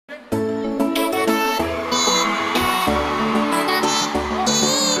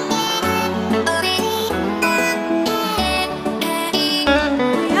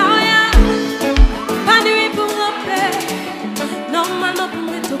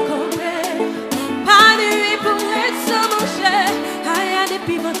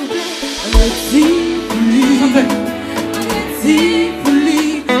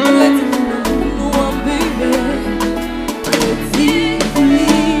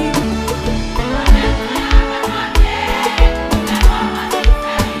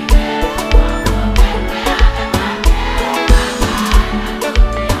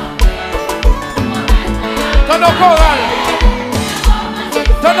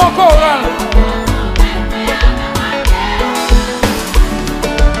mon choral.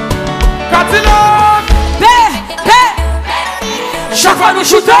 K-Dilak. Chaque fois nous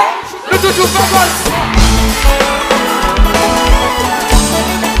shooter, nous toujours faisons.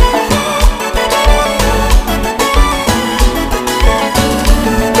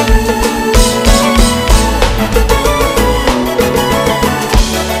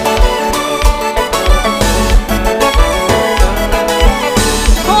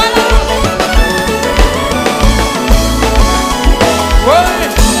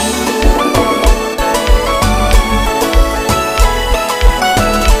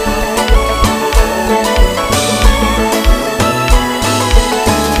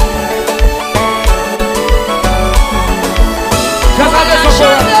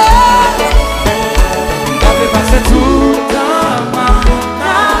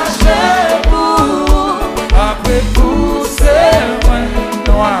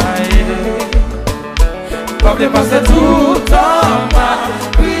 Passer tout le temps, ma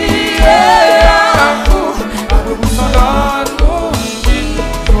prière à vous, après vous s'en donne,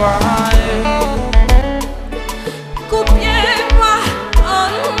 nous joie. Coupez-moi,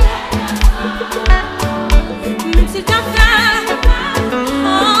 même si t'as fait,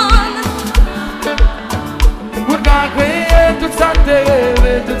 vous t'en toute ça t'est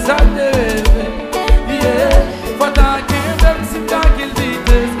toute ça t'est faut t'en même si t'as qu'il dit.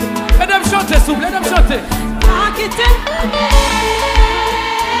 Mesdames chantez, s'il vous plaît, mesdames chantez.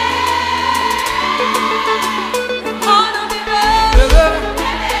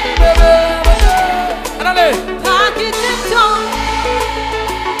 Allez.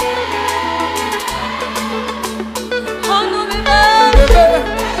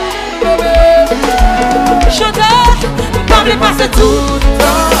 Parlez passer tout le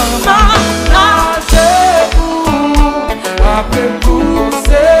temps, chez vous, après vous,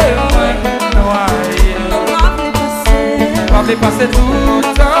 c'est moi noyé. Parlez passer tout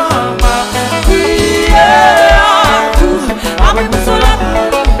le temps, ma prière à vous, après vous, c'est la.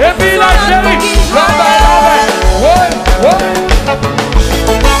 Et puis la chérie, ouais, ouais.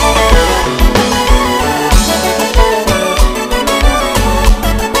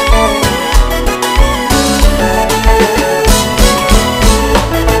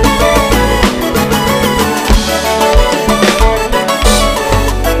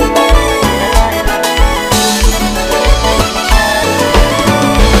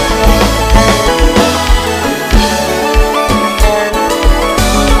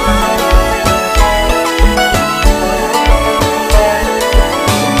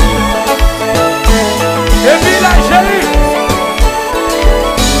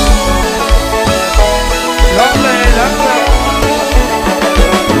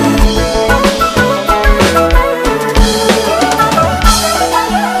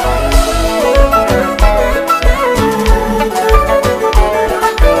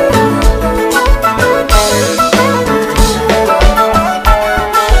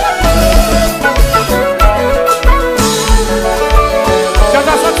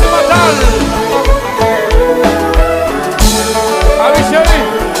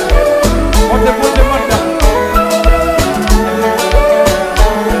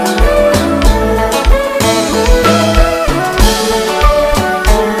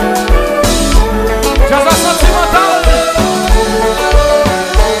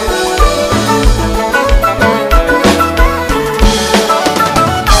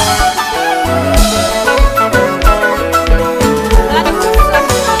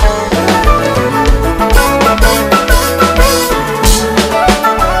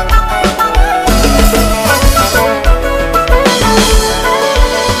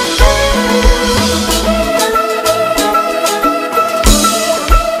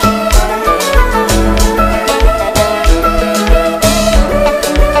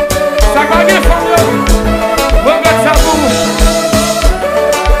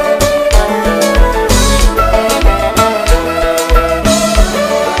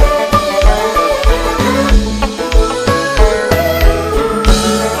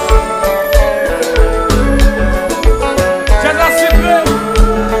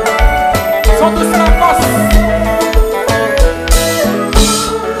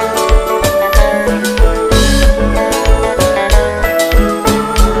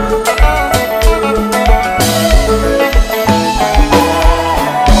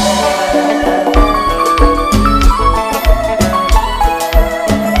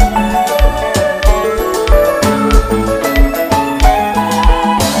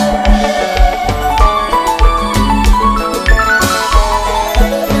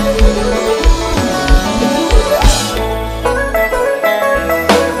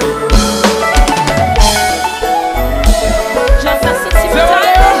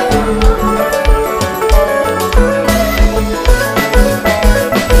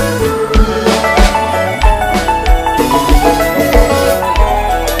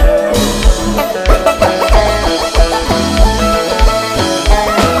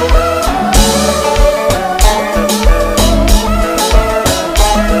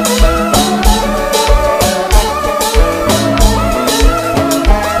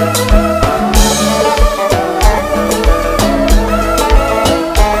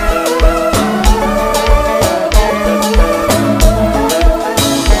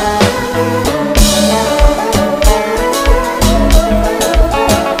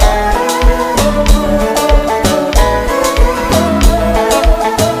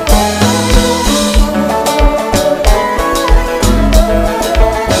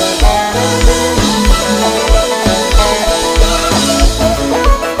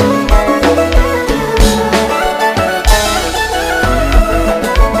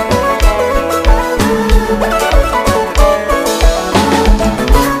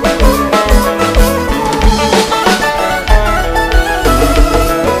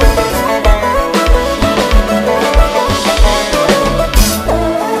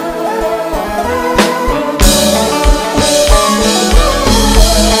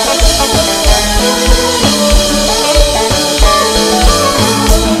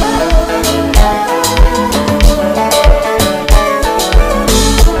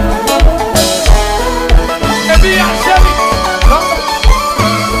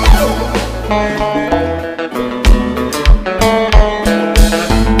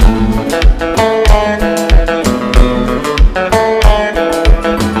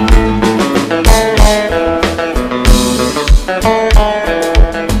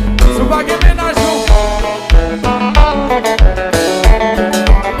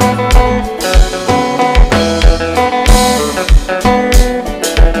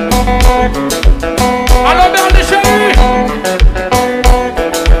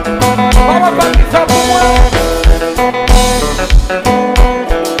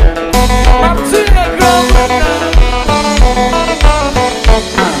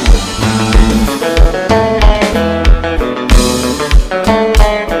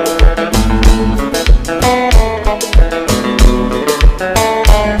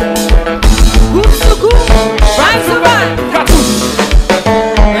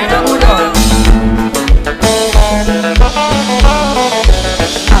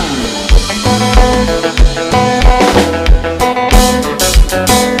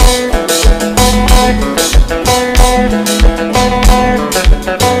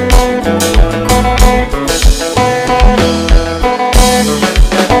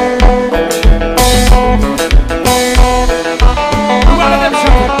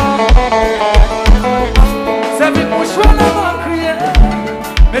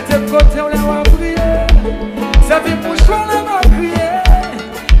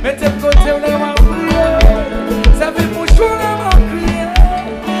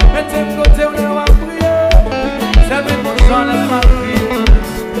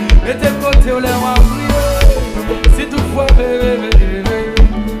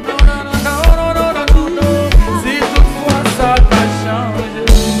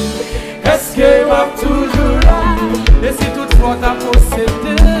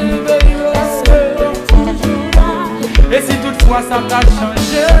 toutefois ça t'a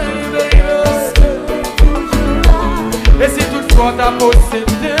changé, baby. Et si toutefois t'as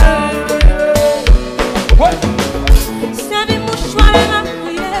possédé, ouais. C'est mon choix et ma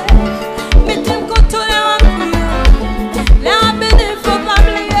prière. Mettez le coton et ma prière. Les abonnés faut pas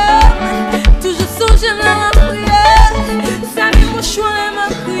oublier. Toujours songer dans ma prière. C'est mon choix et ma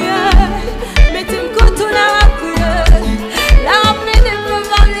prière. Mettez le coton et ma prière. Les abonnés faut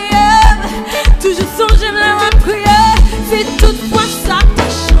pas oublier. Toujours songer dans ma prière. Si toutefois ça t'a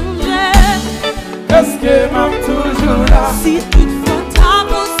changé. Est-ce que m'aime toujours là? Si toutefois t'as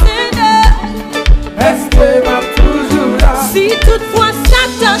possédé. Est-ce que m'aime toujours là? Si toutefois ça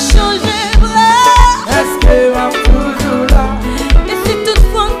t'a changé, vrai. Est-ce que m'aime toujours là? Et si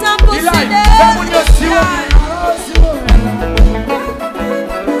toutefois t'as possédé.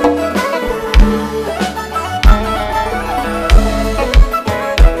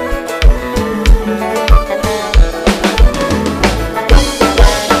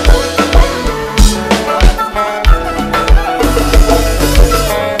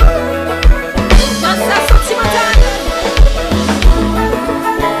 Dans sa sentimentale.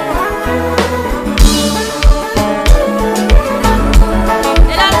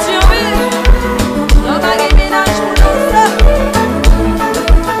 Et là tu en veux. On va gagner ménage pour nous.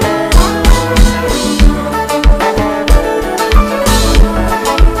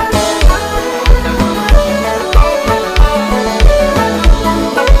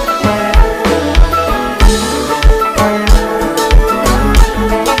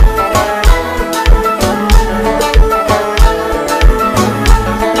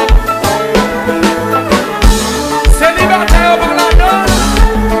 Célibataire par la danse.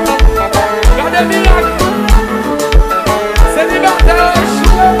 Regardez miracle. Célibataire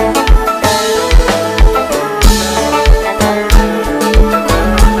échoué.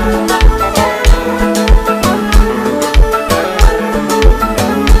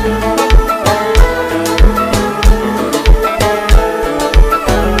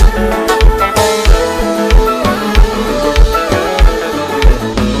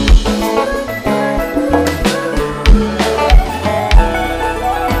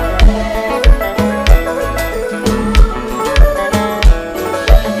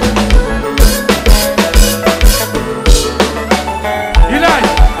 Il aille.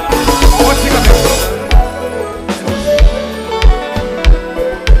 On va tirer avec.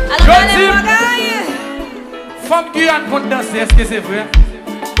 Alors Je allez, dis- bagaille. Femme Guyane pour danser, est-ce que c'est vrai?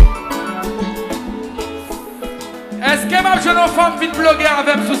 Est-ce que ma jeune femme vient bloguer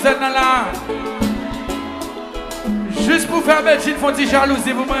avec sous scène là? Juste pour faire Bedjine, font une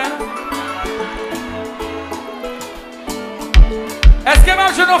jalousie pour moi? Est-ce que ma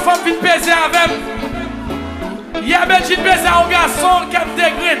jeune femme vient baiser avec? Il y a Bedjine baiser un garçon qui a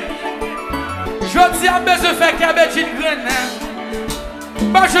des graines. Je dis à besoin de faire qu'il y a Bedjine graine.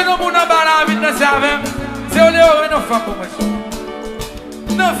 Pas jeune homme ou non, la vie de danser avec. C'est au léo, mais non femme pour moi.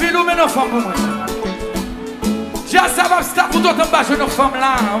 Non, filou, mais non femme pour moi. J'ai ça va se tout autant de jeune femme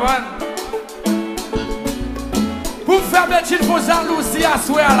là. Pour faire Bedjine, il faut jalousie à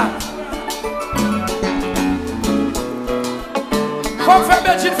soi là. Pour faire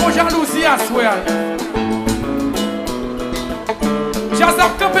Bedjine, il faut jalousie à soi là. J'ai ça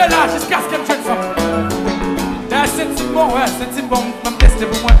campé là jusqu'à ce qu'elle jeune femme. C'est bon, ouais, c'est bon, je vais me tester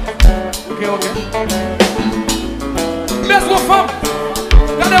pour moi. Ok. Mais vos femmes,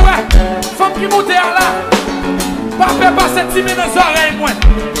 regardez, ouais, femme qui monte là, pas faire passer 10 minutes dans les oreilles, moi.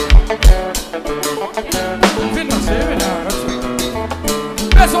 Viens, non, c'est là.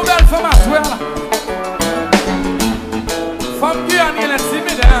 Mais son belle femme à soi là. Femme qui a rien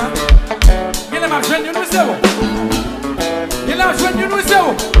timide, hein. Il a ma jeune, nous zéro. Il a jeune, nous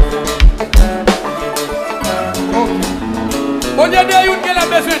zéro. Au lieu de une, elle a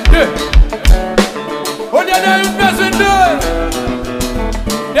besoin de deux. Au lieu de une, besoin de deux.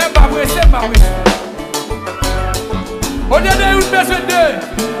 N'est pas vrai, c'est pas vrai. Au lieu de une, besoin de deux.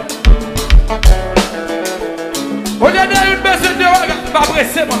 Au lieu de une, besoin de deux. Pas vrai,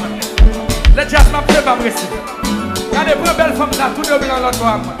 c'est moi. Le jazz m'a fait pas vrai. Regardez, pour une belle femme là, tout de blanc, l'autre pour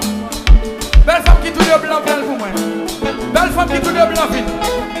moi. Belle femme qui tout de blanc, belle pour moi. Belle femme qui tout de blanc, vite.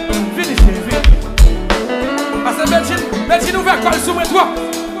 Vite, vite. Parce que Bedjine ouvert quoi le sous moi toi.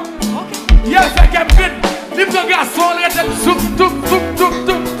 Il a fait qu'elle brille. Libre de garçon, il reste tout.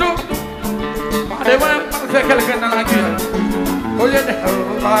 Allez, moi, je vais faire quelqu'un dans la gueule. Au lieu de...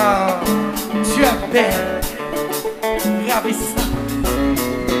 Tu es belle. Ravissant.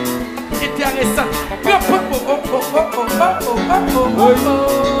 Intéressant.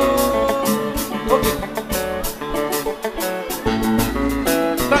 Ok.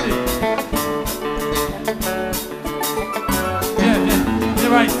 Attendez.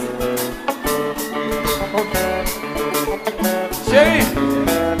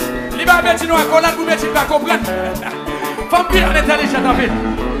 pas Bedjine à collade pour Bedjine pas comprendre. Femme qui est intelligente en fait.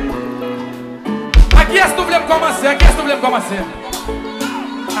 À qui est-ce que vous voulez commencer? À qui est-ce que vous voulez commencer?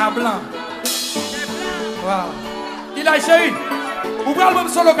 À blanc. Wow. Il a chéri. Vous parlez même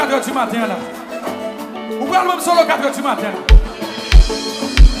solo 4h du matin là. Vous parlez même solo 4h du matin.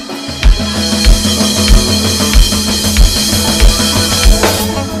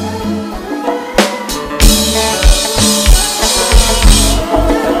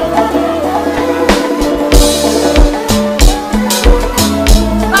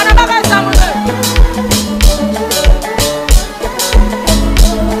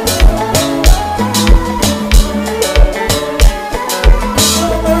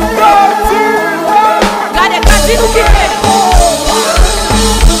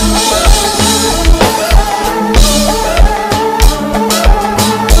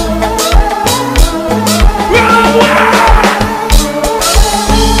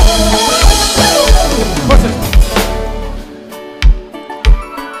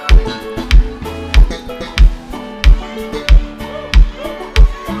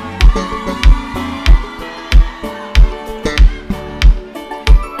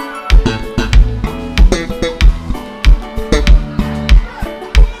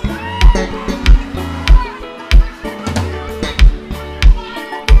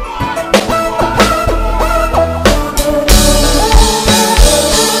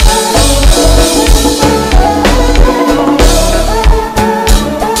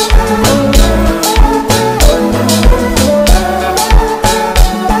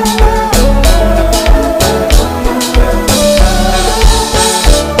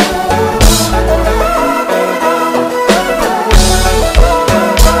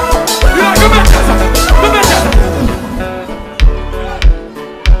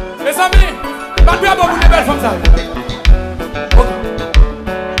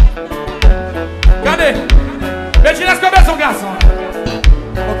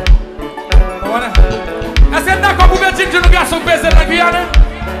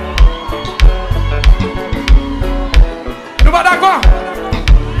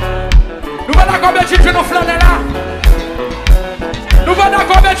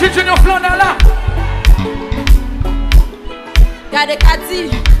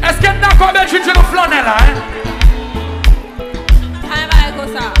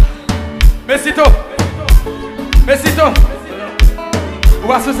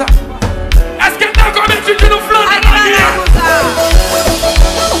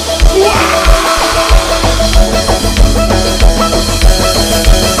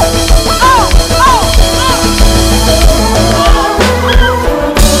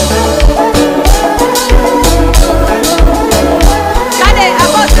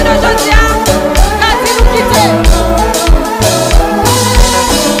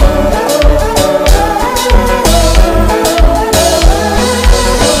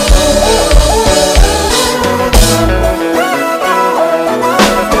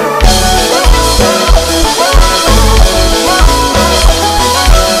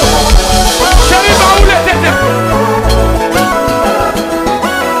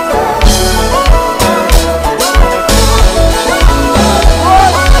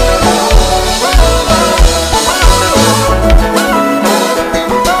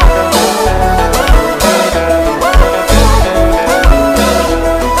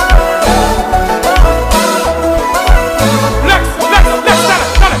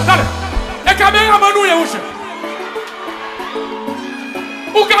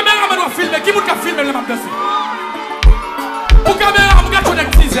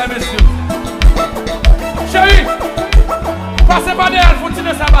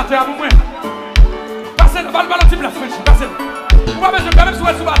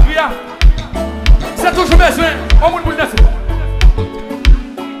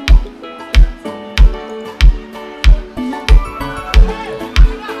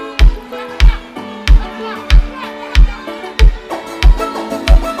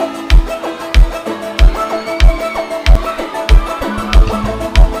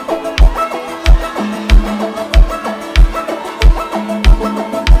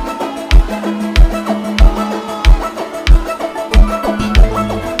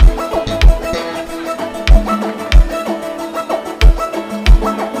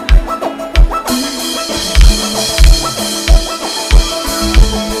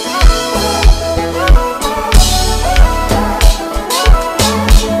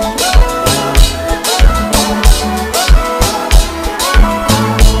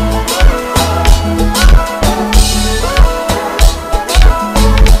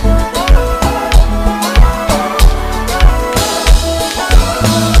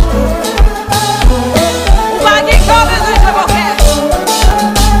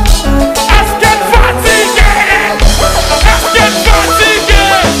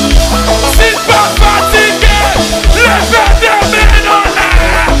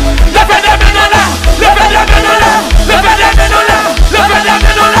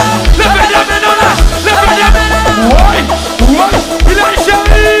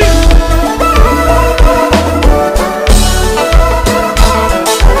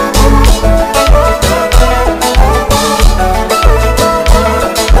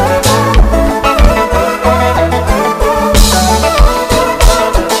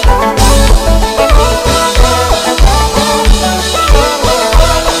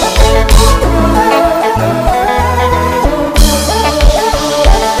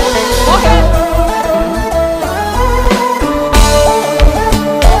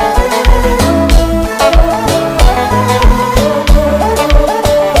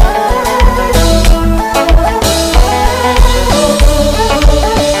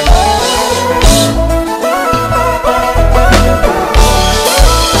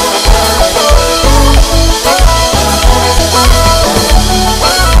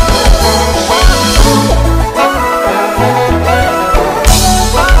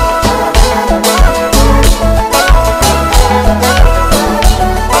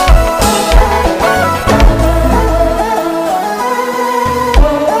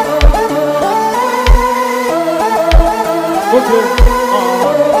 Sote.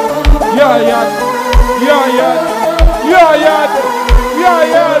 Yayad. Yayad. Yayad.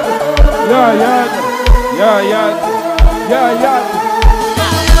 Yayad. Yayad. Yayad. Yayad.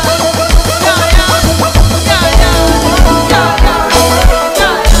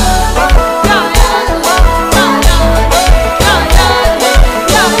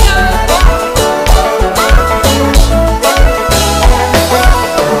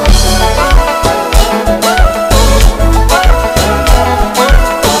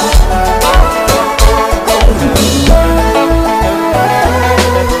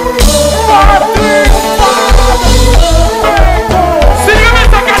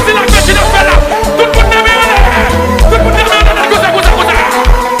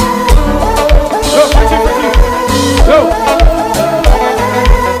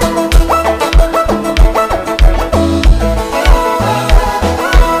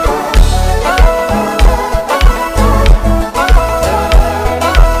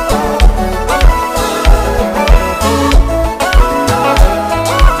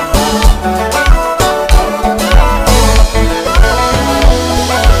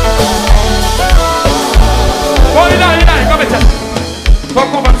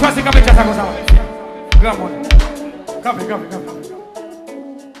 Come.